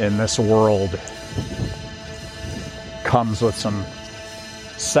in this world comes with some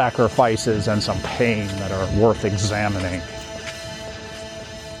sacrifices and some pain that are worth examining,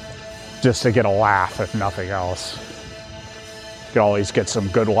 just to get a laugh, if nothing else. You can always get some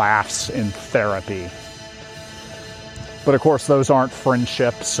good laughs in therapy. But of course, those aren't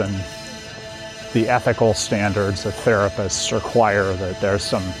friendships and the ethical standards that therapists require, that there's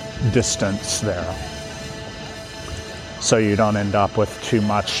some distance there. So you don't end up with too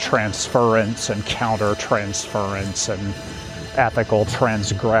much transference and counter-transference and ethical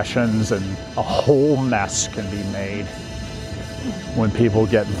transgressions, and a whole mess can be made when people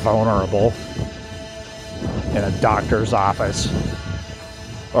get vulnerable in a doctor's office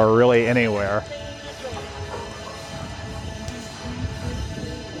or really anywhere.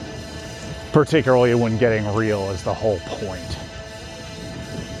 Particularly when getting real is the whole point.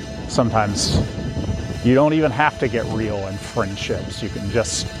 Sometimes you don't even have to get real in friendships. You can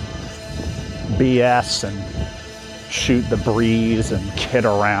just BS and shoot the breeze and kid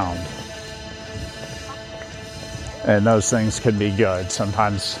around. And those things can be good.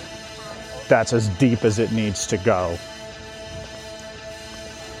 Sometimes that's as deep as it needs to go.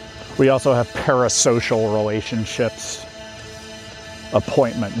 We also have parasocial relationships.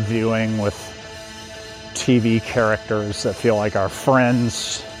 Appointment viewing with TV characters that feel like our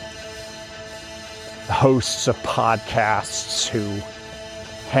friends, hosts of podcasts who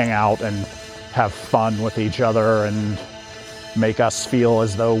hang out and have fun with each other and make us feel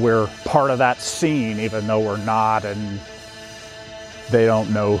as though we're part of that scene, even though we're not, and they don't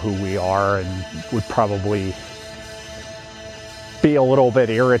know who we are and would probably be a little bit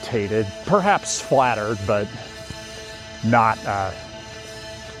irritated, perhaps flattered, but not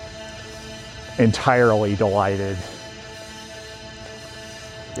entirely delighted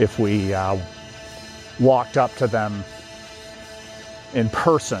if we walked up to them in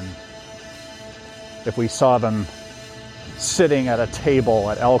person. If we saw them sitting at a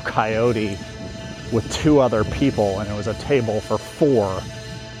table at El Coyote with two other people, and it was a table for four,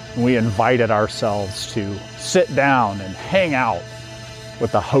 and we invited ourselves to sit down and hang out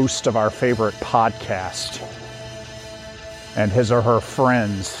with the host of our favorite podcast and his or her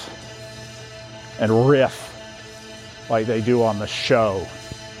friends, and riff like they do on the show,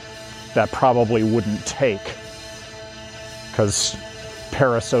 that probably wouldn't take, because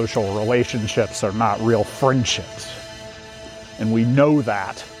parasocial relationships are not real friendships. And we know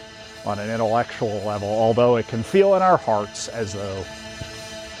that on an intellectual level, although it can feel in our hearts as though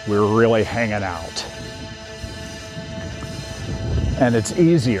we're really hanging out. And it's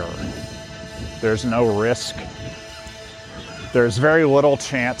easier. There's no risk. There's very little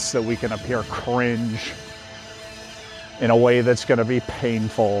chance that we can appear cringe in a way that's going to be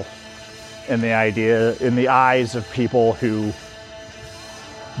painful in the eyes of people who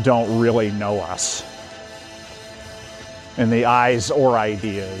don't really know us, in the eyes or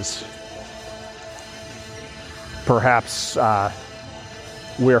ideas. Perhaps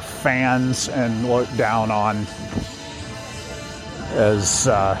we're fans and looked down on as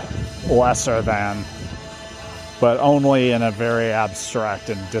lesser than, but only in a very abstract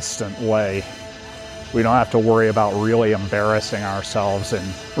and distant way. We don't have to worry about really embarrassing ourselves in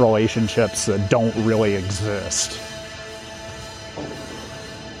relationships that don't really exist.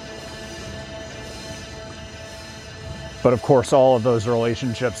 But of course, all of those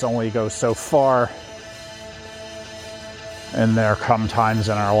relationships only go so far. And there come times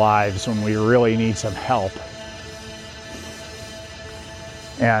in our lives when we really need some help.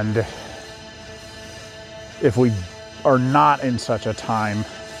 And if we are not in such a time,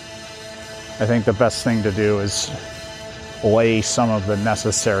 I think the best thing to do is lay some of the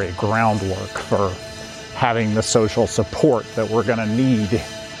necessary groundwork for having the social support that we're going to need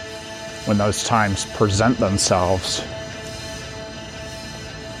when those times present themselves.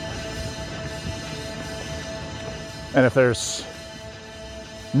 And if there's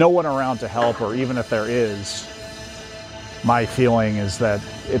no one around to help, or even if there is, my feeling is that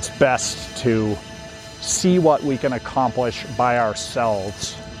it's best to see what we can accomplish by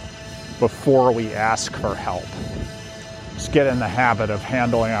ourselves before we ask for help. Just get in the habit of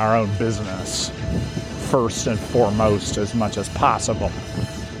handling our own business first and foremost as much as possible.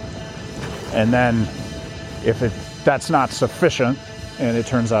 And then if that's not sufficient and it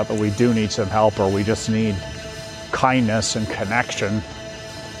turns out that we do need some help, or we just need kindness and connection,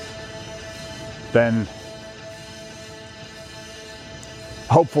 then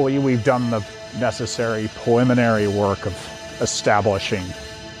hopefully we've done the necessary preliminary work of establishing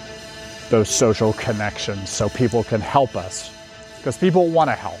those social connections so people can help us. Because people want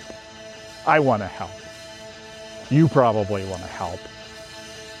to help. I want to help. You probably want to help.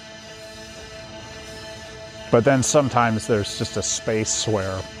 But then sometimes there's just a space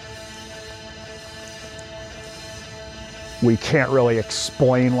where we can't really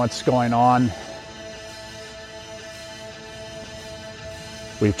explain what's going on.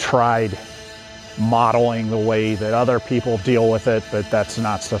 We've tried modeling the way that other people deal with it, but that's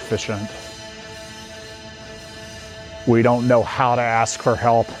not sufficient. We don't know how to ask for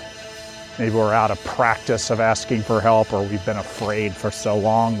help. Maybe we're out of practice of asking for help, or we've been afraid for so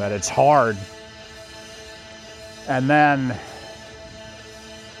long that it's hard. And then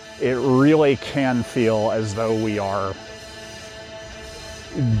it really can feel as though we are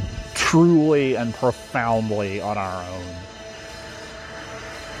truly and profoundly on our own.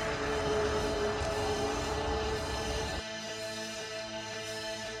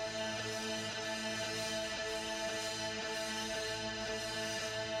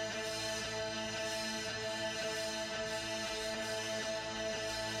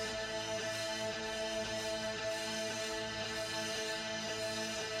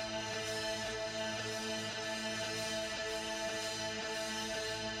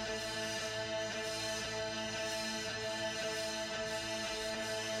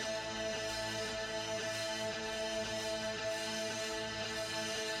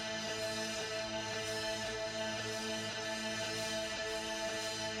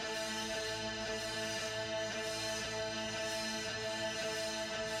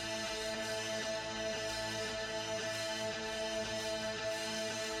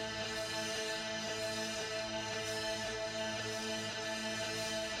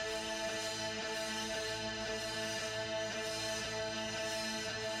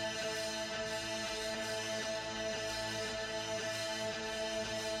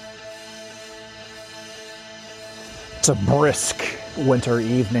 It's a brisk winter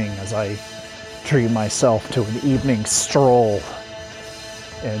evening as I treat myself to an evening stroll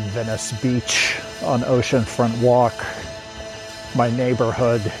in Venice Beach on Oceanfront Walk, my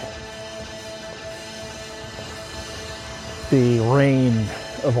neighborhood. The rain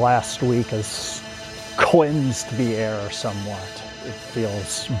of last week has cleansed the air somewhat. It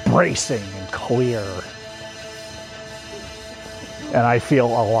feels bracing and clear. And I feel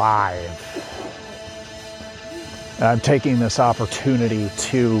alive. And I'm taking this opportunity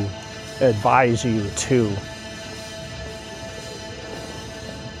to advise you to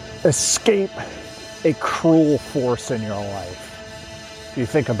escape a cruel force in your life. If you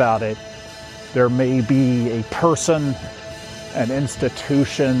think about it, there may be a person, an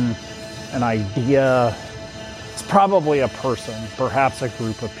institution, an idea. It's probably a person, perhaps a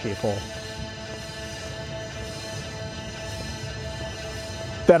group of people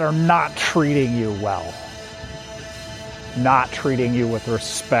that are not treating you well. Not treating you with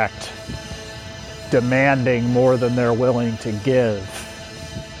respect, demanding more than they're willing to give,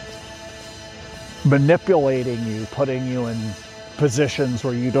 manipulating you, putting you in positions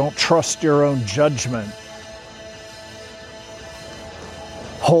where you don't trust your own judgment,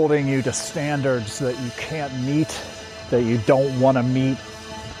 holding you to standards that you can't meet, that you don't want to meet,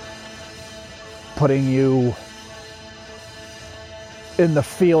 putting you in the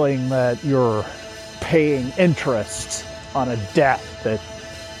feeling that you're paying interest on a debt that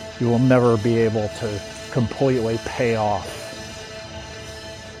you will never be able to completely pay off.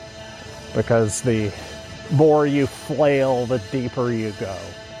 Because the more you flail, the deeper you go.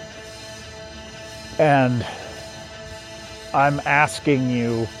 And I'm asking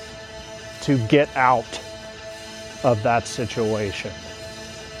you to get out of that situation.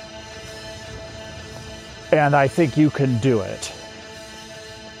 And I think you can do it.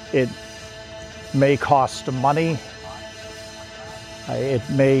 It may cost money. It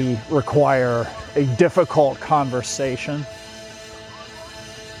may require a difficult conversation.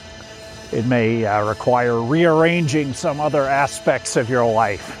 It may require rearranging some other aspects of your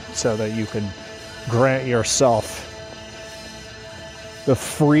life so that you can grant yourself the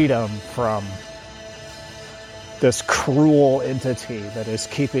freedom from this cruel entity that is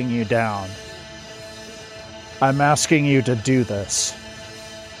keeping you down. I'm asking you to do this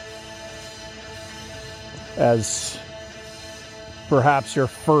as perhaps your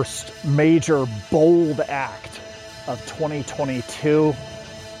first major bold act of 2022.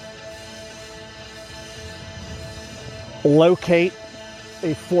 Locate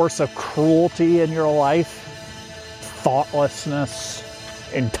a force of cruelty in your life, thoughtlessness,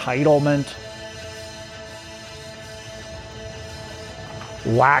 entitlement,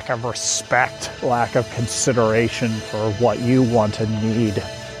 lack of respect, lack of consideration for what you want and need.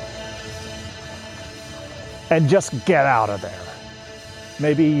 And just get out of there.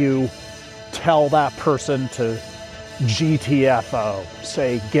 Maybe you tell that person to GTFO,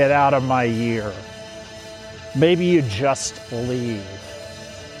 say, get out of my year. Maybe you just leave.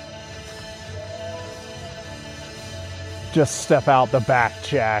 Just step out the back,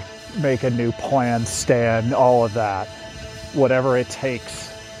 Jack, make a new plan, stand, all of that. Whatever it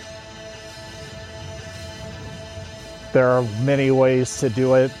takes. There are many ways to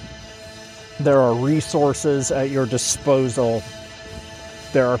do it. There are resources at your disposal.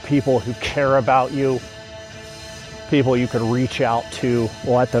 There are people who care about you, people you can reach out to,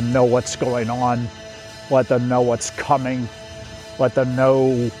 let them know what's going on, let them know what's coming, let them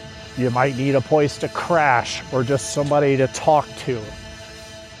know you might need a place to crash or just somebody to talk to.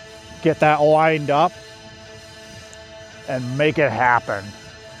 Get that lined up and make it happen.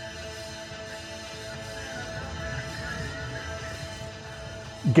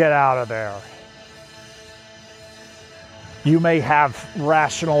 Get out of there. You may have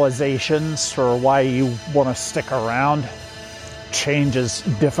rationalizations for why you want to stick around. Change is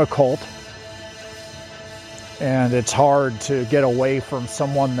difficult. And it's hard to get away from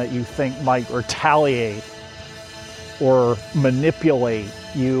someone that you think might retaliate or manipulate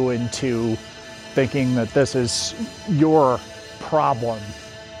you into thinking that this is your problem,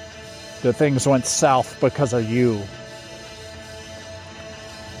 that things went south because of you.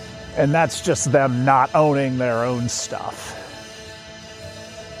 And that's just them not owning their own stuff.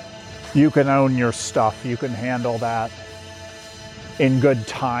 You can own your stuff. You can handle that in good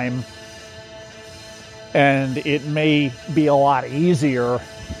time. And it may be a lot easier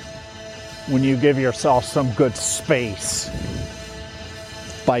when you give yourself some good space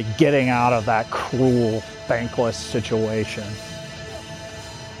by getting out of that cruel, thankless situation.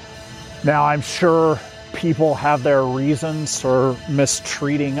 Now, I'm sure people have their reasons for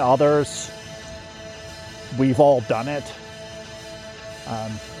mistreating others. We've all done it.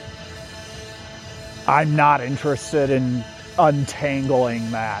 I'm not interested in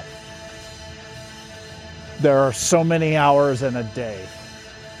untangling that. There are so many hours in a day,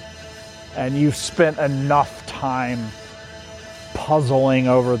 and you've spent enough time puzzling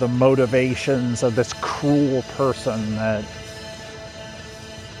over the motivations of this cruel person that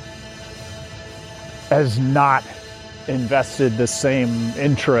has not invested the same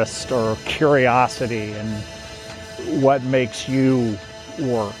interest or curiosity in what makes you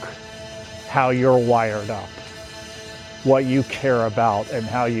work, how you're wired up, what you care about and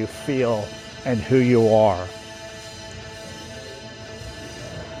how you feel and who you are.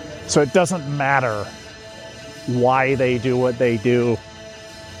 So it doesn't matter why they do what they do.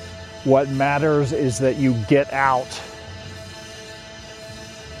 What matters is that you get out.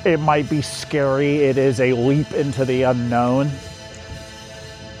 It might be scary. It is a leap into the unknown.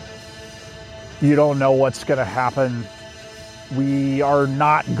 You don't know what's going to happen. We are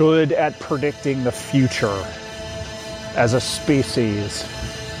not good at predicting the future as a species.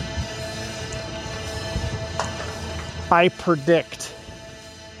 I predict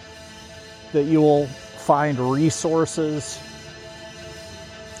that you will find resources,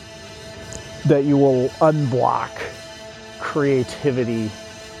 that you will unblock creativity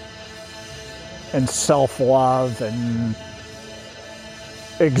and self-love and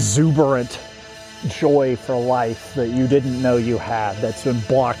exuberant joy for life that you didn't know you had, that's been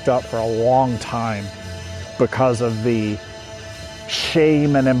blocked up for a long time because of the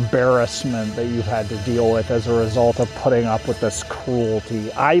shame and embarrassment that you've had to deal with as a result of putting up with this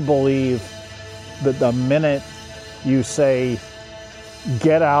cruelty. I believe that the minute you say,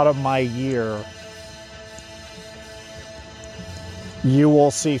 get out of my year, you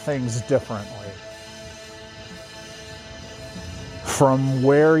will see things differently. From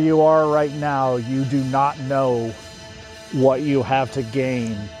where you are right now, you do not know what you have to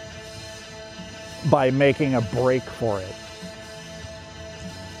gain by making a break for it.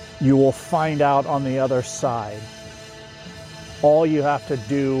 You will find out on the other side. All you have to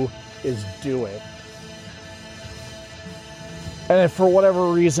do is do it. And if for whatever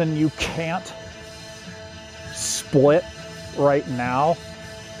reason you can't split right now,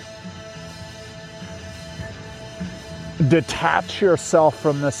 detach yourself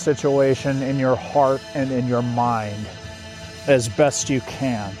from this situation in your heart and in your mind as best you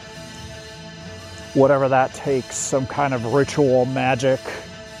can. Whatever that takes, some kind of ritual, magic,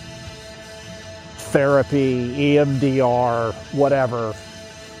 therapy, EMDR, whatever.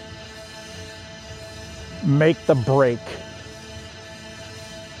 Make the break.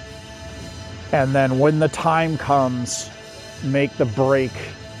 And then when the time comes, make the break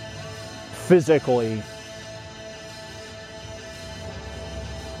physically.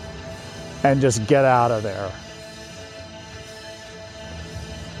 And just get out of there.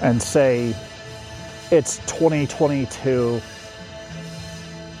 And say, it's 2022.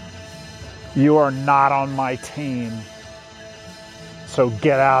 You are not on my team. So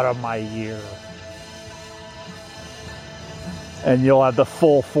get out of my year. And you'll have the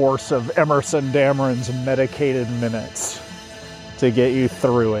full force of Emerson Dameron's Medicated Minutes to get you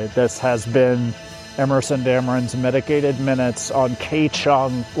through it. This has been Emerson Dameron's Medicated Minutes on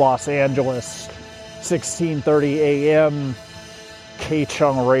KCHUNG, Los Angeles, 1630 AM,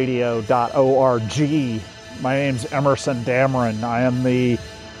 kchungradio.org. My name's Emerson Dameron. I am the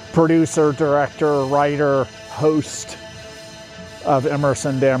producer, director, writer, host of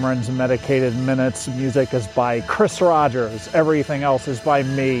Emerson Dameron's Medicated Minutes. Music is by Chris Rogers. Everything else is by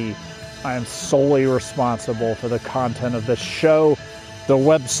me. I am solely responsible for the content of this show, the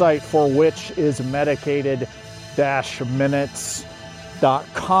website for which is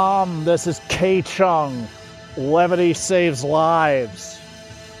medicated-minutes.com. This is KCHUNG. Levity saves lives.